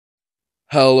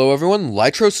Hello everyone,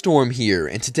 Storm here,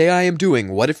 and today I am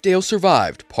doing What If Dale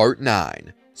Survived Part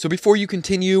 9. So before you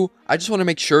continue, I just want to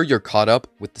make sure you're caught up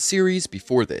with the series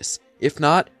before this. If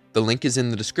not, the link is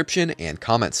in the description and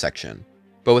comment section.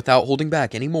 But without holding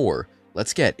back anymore,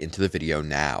 let's get into the video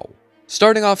now.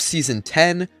 Starting off Season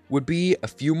 10 would be a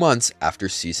few months after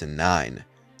Season 9.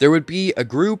 There would be a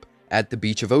group at the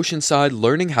beach of Oceanside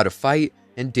learning how to fight,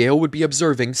 and Dale would be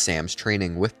observing Sam's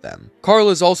training with them. Carl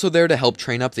is also there to help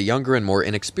train up the younger and more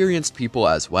inexperienced people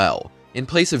as well. In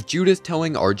place of Judith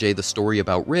telling RJ the story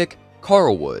about Rick,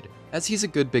 Carl would, as he's a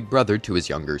good big brother to his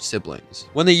younger siblings.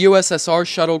 When the USSR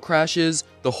shuttle crashes,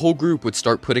 the whole group would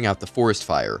start putting out the forest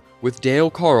fire, with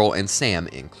Dale, Carl, and Sam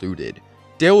included.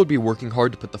 Dale would be working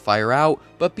hard to put the fire out,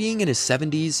 but being in his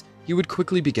 70s, he would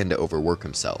quickly begin to overwork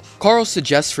himself. Carl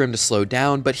suggests for him to slow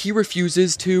down, but he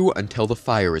refuses to until the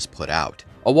fire is put out.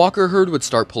 A walker herd would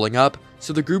start pulling up,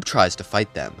 so the group tries to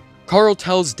fight them. Carl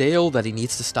tells Dale that he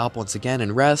needs to stop once again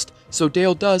and rest, so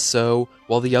Dale does so,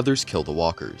 while the others kill the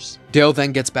walkers. Dale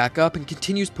then gets back up and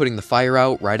continues putting the fire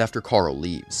out right after Carl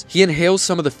leaves. He inhales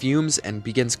some of the fumes and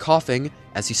begins coughing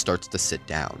as he starts to sit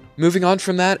down. Moving on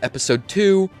from that, episode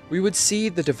 2, we would see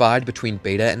the divide between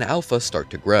Beta and Alpha start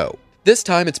to grow. This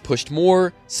time it's pushed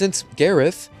more, since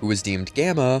Gareth, who was deemed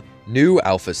Gamma, knew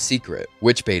Alpha's secret,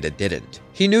 which Beta didn't.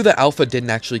 He knew that Alpha didn't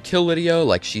actually kill Lydia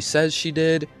like she says she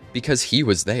did, because he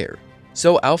was there.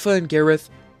 So Alpha and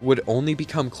Gareth would only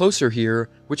become closer here,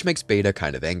 which makes Beta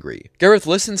kind of angry. Gareth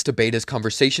listens to Beta's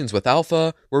conversations with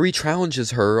Alpha, where he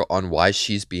challenges her on why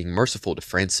she's being merciful to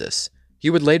Francis. He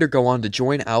would later go on to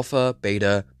join Alpha,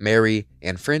 Beta, Mary,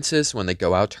 and Francis when they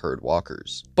go out to herd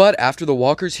walkers. But after the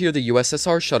walkers hear the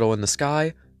USSR shuttle in the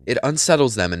sky, it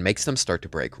unsettles them and makes them start to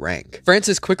break rank.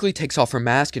 Francis quickly takes off her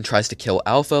mask and tries to kill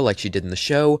Alpha like she did in the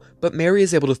show, but Mary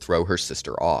is able to throw her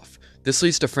sister off. This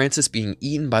leads to Francis being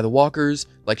eaten by the walkers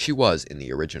like she was in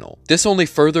the original. This only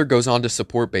further goes on to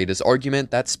support Beta's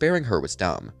argument that sparing her was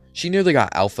dumb. She nearly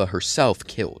got Alpha herself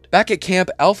killed. Back at camp,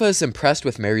 Alpha is impressed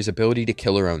with Mary's ability to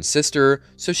kill her own sister,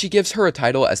 so she gives her a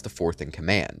title as the fourth in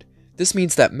command. This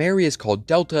means that Mary is called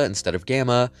Delta instead of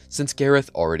Gamma, since Gareth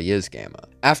already is Gamma.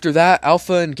 After that,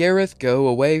 Alpha and Gareth go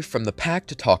away from the pack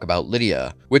to talk about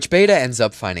Lydia, which Beta ends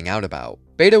up finding out about.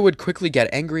 Beta would quickly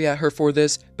get angry at her for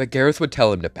this, but Gareth would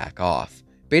tell him to back off.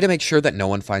 Beta makes sure that no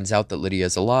one finds out that Lydia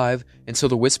is alive, and so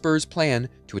the Whisperers' plan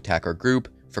to attack our group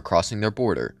for crossing their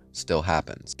border still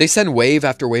happens. They send wave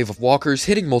after wave of walkers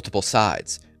hitting multiple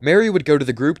sides. Mary would go to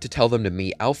the group to tell them to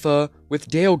meet Alpha, with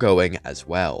Dale going as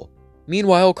well.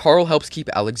 Meanwhile, Carl helps keep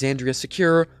Alexandria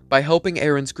secure by helping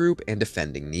Aaron's group and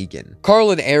defending Negan.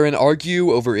 Carl and Aaron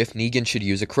argue over if Negan should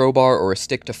use a crowbar or a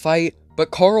stick to fight,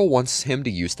 but Carl wants him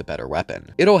to use the better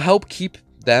weapon. It'll help keep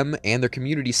them and their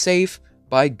community safe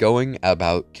by going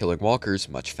about killing walkers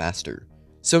much faster.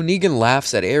 So Negan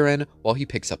laughs at Aaron while he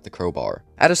picks up the crowbar.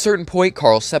 At a certain point,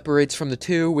 Carl separates from the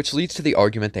two, which leads to the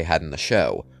argument they had in the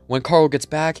show. When Carl gets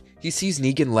back, he sees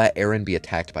Negan let Aaron be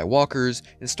attacked by walkers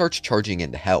and starts charging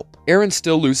in to help. Aaron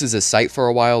still loses his sight for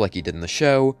a while like he did in the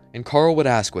show, and Carl would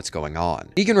ask what's going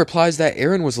on. Negan replies that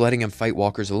Aaron was letting him fight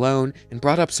walkers alone and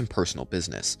brought up some personal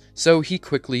business, so he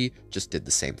quickly just did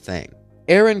the same thing.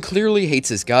 Aaron clearly hates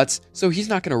his guts, so he's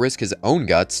not going to risk his own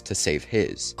guts to save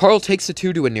his. Carl takes the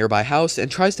two to a nearby house and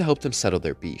tries to help them settle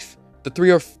their beef. The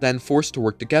three are then forced to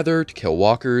work together to kill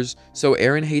walkers, so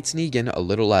Aaron hates Negan a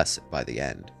little less by the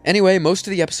end. Anyway, most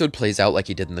of the episode plays out like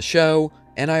he did in the show,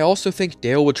 and I also think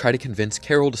Dale would try to convince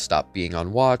Carol to stop being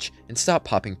on watch and stop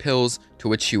popping pills, to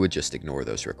which she would just ignore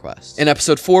those requests. In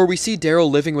episode 4, we see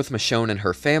Daryl living with Michonne and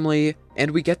her family,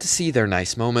 and we get to see their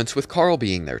nice moments with Carl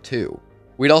being there too.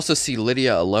 We'd also see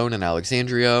Lydia alone in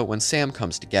Alexandria when Sam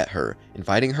comes to get her,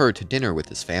 inviting her to dinner with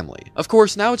his family. Of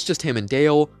course, now it's just him and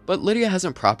Dale, but Lydia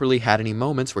hasn't properly had any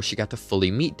moments where she got to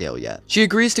fully meet Dale yet. She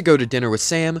agrees to go to dinner with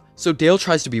Sam, so Dale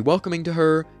tries to be welcoming to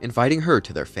her, inviting her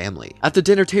to their family. At the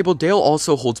dinner table, Dale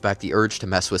also holds back the urge to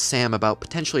mess with Sam about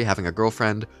potentially having a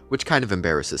girlfriend, which kind of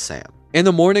embarrasses Sam. In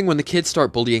the morning, when the kids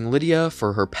start bullying Lydia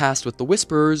for her past with the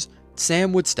Whisperers,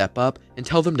 Sam would step up and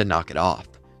tell them to knock it off.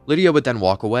 Lydia would then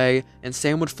walk away, and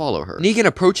Sam would follow her. Negan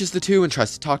approaches the two and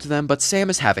tries to talk to them, but Sam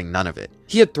is having none of it.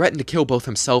 He had threatened to kill both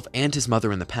himself and his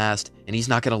mother in the past, and he's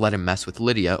not going to let him mess with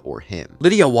Lydia or him.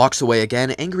 Lydia walks away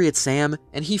again, angry at Sam,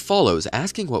 and he follows,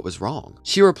 asking what was wrong.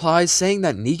 She replies, saying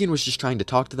that Negan was just trying to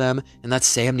talk to them, and that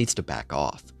Sam needs to back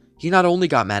off. He not only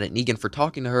got mad at Negan for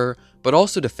talking to her, but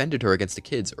also defended her against the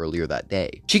kids earlier that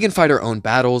day. She can fight her own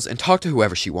battles and talk to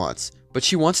whoever she wants, but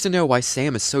she wants to know why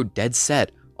Sam is so dead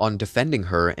set on defending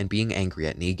her and being angry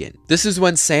at Negan. This is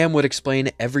when Sam would explain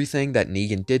everything that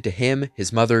Negan did to him,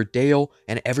 his mother, Dale,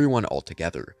 and everyone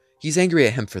altogether. He's angry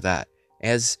at him for that,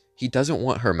 as he doesn't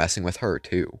want her messing with her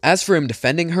too. As for him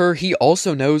defending her, he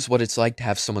also knows what it's like to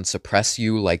have someone suppress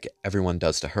you like everyone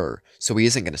does to her, so he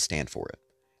isn't going to stand for it.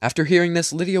 After hearing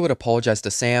this, Lydia would apologize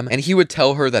to Sam, and he would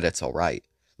tell her that it's alright.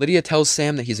 Lydia tells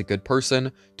Sam that he's a good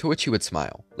person, to which he would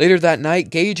smile. Later that night,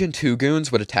 Gage and 2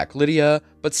 goons would attack Lydia,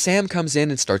 but Sam comes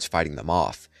in and starts fighting them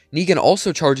off. Negan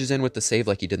also charges in with the save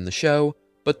like he did in the show,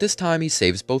 but this time he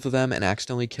saves both of them and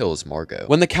accidentally kills Margot.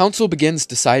 When the council begins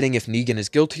deciding if Negan is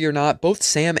guilty or not, both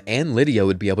Sam and Lydia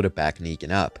would be able to back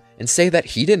Negan up and say that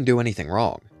he didn't do anything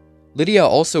wrong. Lydia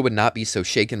also would not be so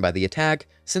shaken by the attack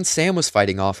since Sam was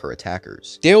fighting off her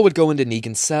attackers. Dale would go into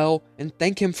Negan's cell and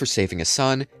thank him for saving his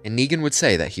son, and Negan would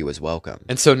say that he was welcome.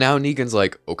 And so now Negan's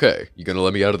like, okay, you gonna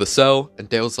let me out of the cell? And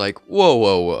Dale's like, whoa,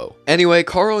 whoa, whoa. Anyway,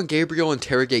 Carl and Gabriel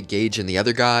interrogate Gage and the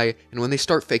other guy, and when they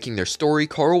start faking their story,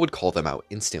 Carl would call them out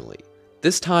instantly.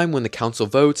 This time, when the council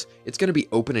votes, it's going to be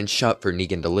open and shut for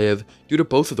Negan to live, due to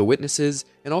both of the witnesses,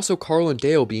 and also Carl and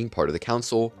Dale being part of the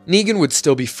council. Negan would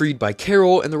still be freed by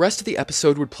Carol, and the rest of the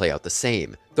episode would play out the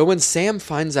same. Though when Sam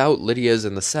finds out Lydia's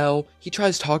in the cell, he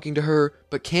tries talking to her,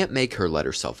 but can't make her let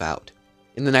herself out.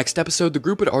 In the next episode, the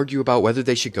group would argue about whether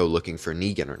they should go looking for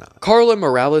Negan or not. Carl and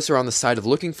Morales are on the side of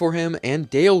looking for him, and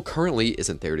Dale currently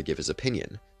isn't there to give his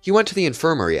opinion. He went to the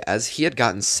infirmary as he had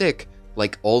gotten sick,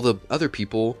 like all the other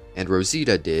people and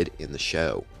Rosita did in the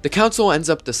show. The council ends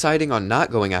up deciding on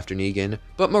not going after Negan,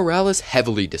 but Morales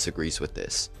heavily disagrees with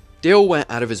this. Dale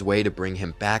went out of his way to bring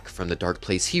him back from the dark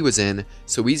place he was in,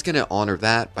 so he's gonna honor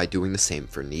that by doing the same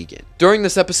for Negan. During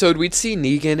this episode, we'd see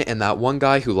Negan and that one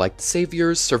guy who liked the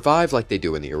Saviors survive like they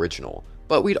do in the original,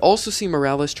 but we'd also see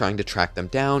Morales trying to track them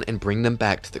down and bring them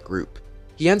back to the group.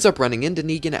 He ends up running into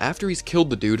Negan after he's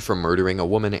killed the dude for murdering a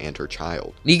woman and her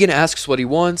child. Negan asks what he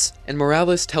wants, and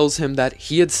Morales tells him that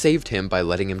he had saved him by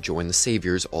letting him join the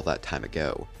Saviors all that time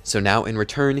ago. So now in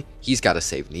return, he's gotta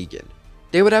save Negan.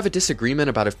 They would have a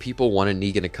disagreement about if people wanted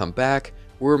Negan to come back,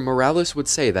 where Morales would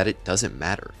say that it doesn't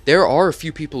matter. There are a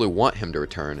few people who want him to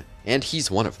return, and he's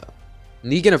one of them.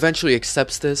 Negan eventually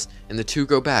accepts this, and the two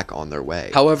go back on their way.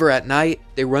 However, at night,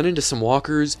 they run into some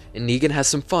walkers, and Negan has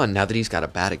some fun now that he's got a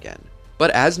bat again. But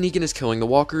as Negan is killing the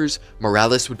walkers,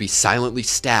 Morales would be silently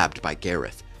stabbed by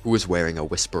Gareth, who was wearing a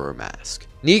Whisperer mask.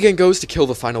 Negan goes to kill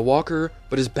the final walker,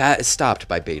 but his bat is stopped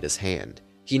by Beta's hand.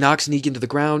 He knocks Negan to the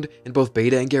ground, and both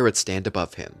Beta and Gareth stand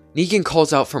above him. Negan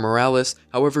calls out for Morales,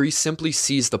 however he simply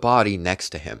sees the body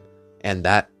next to him, and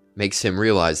that makes him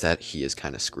realize that he is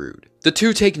kinda screwed. The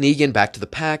two take Negan back to the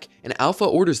pack, and Alpha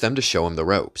orders them to show him the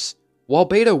ropes. While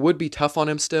Beta would be tough on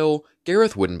him still,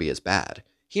 Gareth wouldn't be as bad.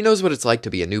 He knows what it's like to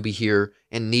be a newbie here,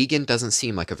 and Negan doesn't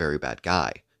seem like a very bad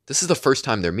guy. This is the first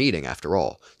time they're meeting, after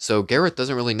all, so Gareth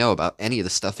doesn't really know about any of the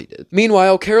stuff he did.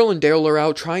 Meanwhile, Carol and Dale are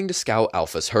out trying to scout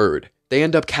Alpha's herd. They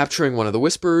end up capturing one of the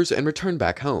Whisperers and return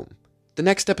back home. The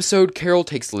next episode, Carol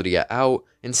takes Lydia out,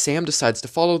 and Sam decides to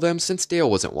follow them since Dale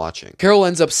wasn't watching. Carol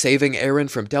ends up saving Aaron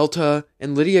from Delta,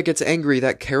 and Lydia gets angry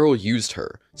that Carol used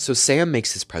her, so Sam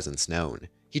makes his presence known.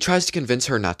 He tries to convince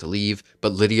her not to leave,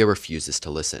 but Lydia refuses to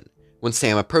listen. When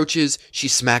Sam approaches, she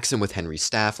smacks him with Henry's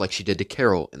staff like she did to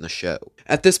Carol in the show.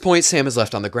 At this point, Sam is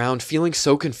left on the ground feeling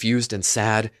so confused and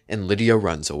sad, and Lydia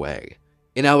runs away.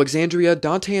 In Alexandria,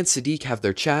 Dante and Siddiq have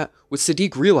their chat, with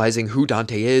Siddiq realizing who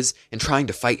Dante is and trying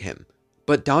to fight him.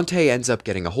 But Dante ends up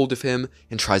getting a hold of him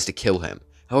and tries to kill him.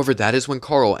 However, that is when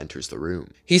Carl enters the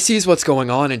room. He sees what's going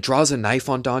on and draws a knife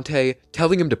on Dante,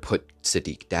 telling him to put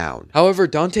Siddiq down. However,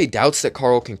 Dante doubts that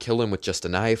Carl can kill him with just a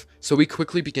knife, so he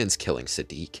quickly begins killing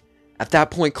Siddiq. At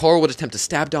that point, Carl would attempt to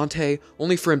stab Dante,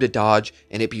 only for him to dodge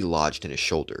and it be lodged in his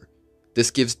shoulder. This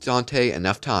gives Dante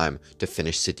enough time to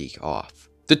finish Siddiq off.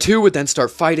 The two would then start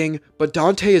fighting, but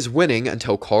Dante is winning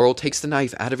until Carl takes the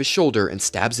knife out of his shoulder and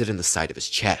stabs it in the side of his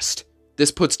chest.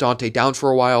 This puts Dante down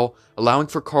for a while, allowing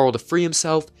for Carl to free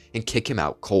himself and kick him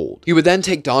out cold. He would then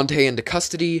take Dante into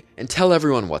custody and tell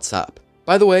everyone what's up.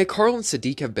 By the way, Carl and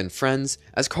Siddiq have been friends,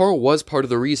 as Carl was part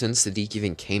of the reason Siddiq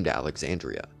even came to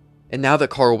Alexandria. And now that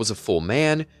Carl was a full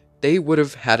man, they would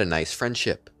have had a nice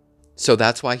friendship. So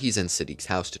that's why he's in Siddiq's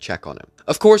house to check on him.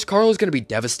 Of course, Carl is going to be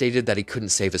devastated that he couldn't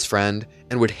save his friend,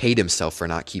 and would hate himself for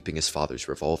not keeping his father's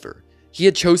revolver. He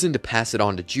had chosen to pass it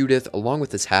on to Judith along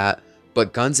with his hat,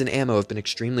 but guns and ammo have been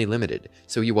extremely limited,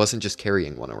 so he wasn't just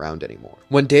carrying one around anymore.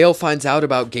 When Dale finds out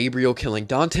about Gabriel killing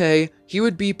Dante, he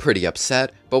would be pretty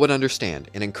upset, but would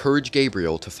understand and encourage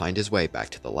Gabriel to find his way back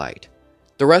to the light.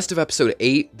 The rest of episode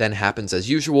 8 then happens as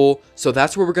usual, so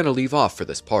that's where we're going to leave off for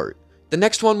this part. The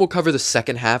next one will cover the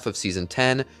second half of season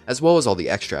 10, as well as all the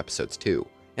extra episodes too.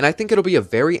 And I think it'll be a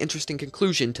very interesting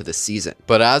conclusion to this season.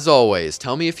 But as always,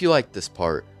 tell me if you liked this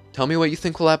part, tell me what you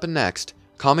think will happen next,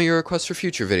 comment your requests for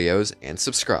future videos, and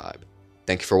subscribe.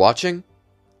 Thank you for watching.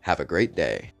 Have a great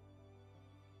day.